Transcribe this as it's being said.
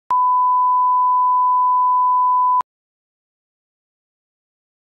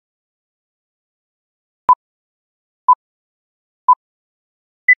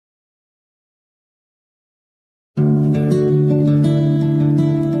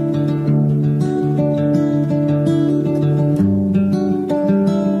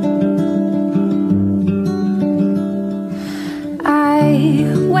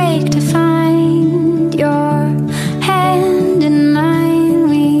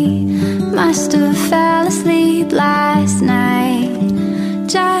must have fell asleep last night.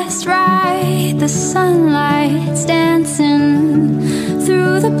 Just right, the sunlight's dancing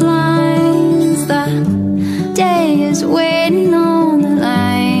through the blinds. The day is waiting on the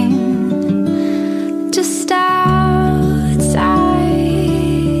line, just outside.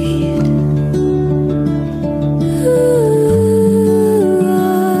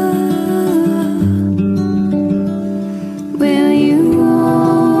 Will you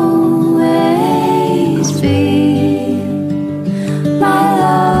always be my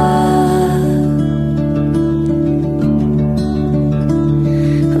love?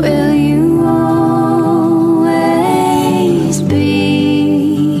 Will you always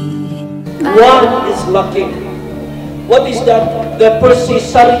be my One is lacking. What is that? The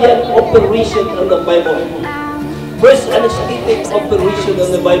cesarean operation in the Bible. First anesthetic operation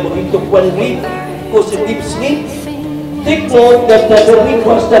in the Bible. He took one rib, caused a deep sleep. Take note that the rib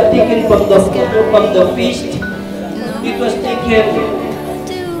was not taken from the feast. It was taken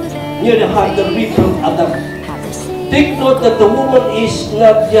near the heart, the rib from Adam. Take note that the woman is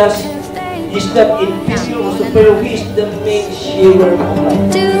not inferior or superior. He is the main sharer of life.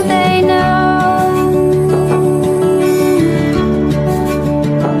 Do they know?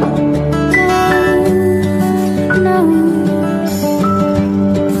 No.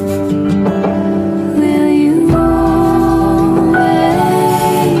 Will you always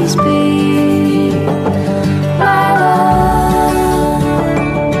be my love?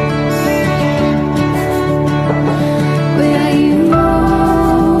 Will you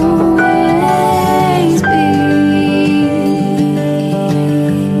always be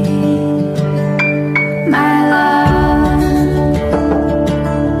my love?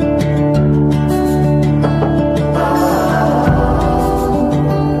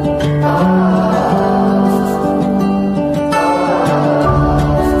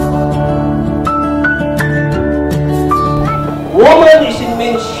 Woman is in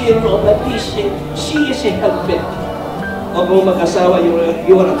main share of that. She is a helpmate. O kung mag-asawa, you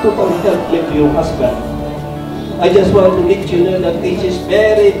are a total helpmate to your husband. I just want to let you know that this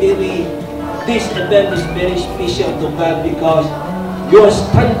event is very special to God, because you are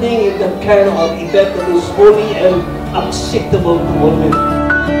standing in that kind of event that is holy and acceptable to all men.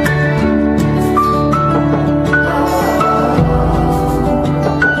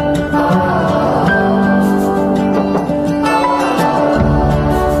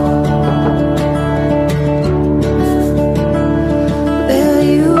 Will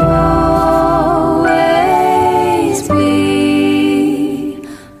you always be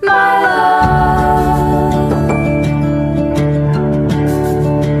my love?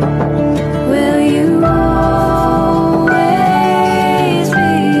 Will you always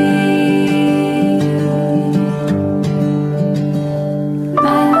be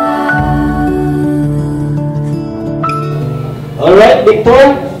my love? Alright, Victor?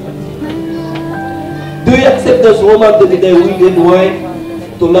 Do you accept this woman to be the wicked wife,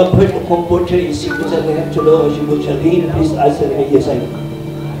 to love her, to comfort her in sickness and health, to know she would shall lead? Please answer me, yes, I do.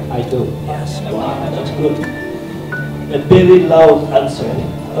 I do. Yes, wow, that's good. A very loud answer.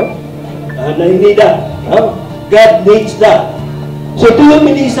 Huh? And I need that. Huh? God needs that. So do you,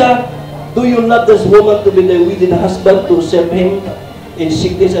 Melissa, do you love this woman to be the wicked husband, to serve him in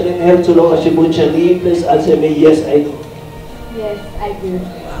sickness and in health, so long as she would shall lead? Please answer me, yes, I do. Yes, I do.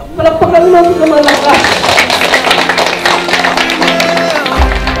 Palakpakan mo naman lang ka.